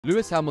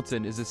Lewis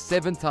Hamilton is a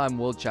 7-time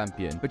world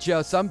champion, but here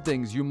are some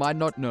things you might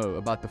not know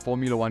about the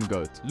Formula 1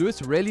 GOAT.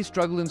 Lewis really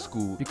struggled in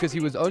school because he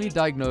was only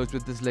diagnosed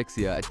with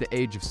dyslexia at the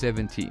age of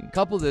 17.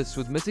 Couple this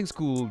with missing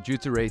school due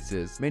to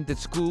races meant that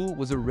school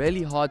was a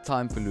really hard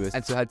time for Lewis,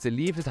 and so had to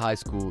leave his high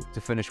school to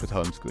finish with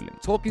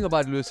homeschooling. Talking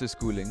about Lewis's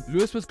schooling,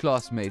 Lewis was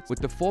classmates with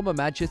the former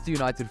Manchester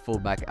United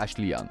fullback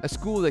Ashley Young, a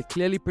school that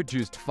clearly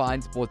produced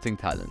fine sporting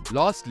talent.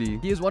 Lastly,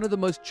 he is one of the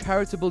most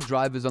charitable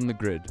drivers on the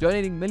grid,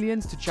 donating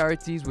millions to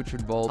charities which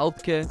involve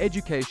healthcare,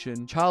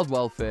 education, child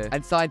welfare,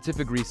 and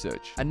scientific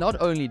research. And not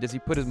only does he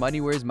put his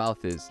money where his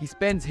mouth is, he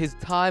spends his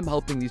time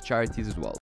helping these charities as well.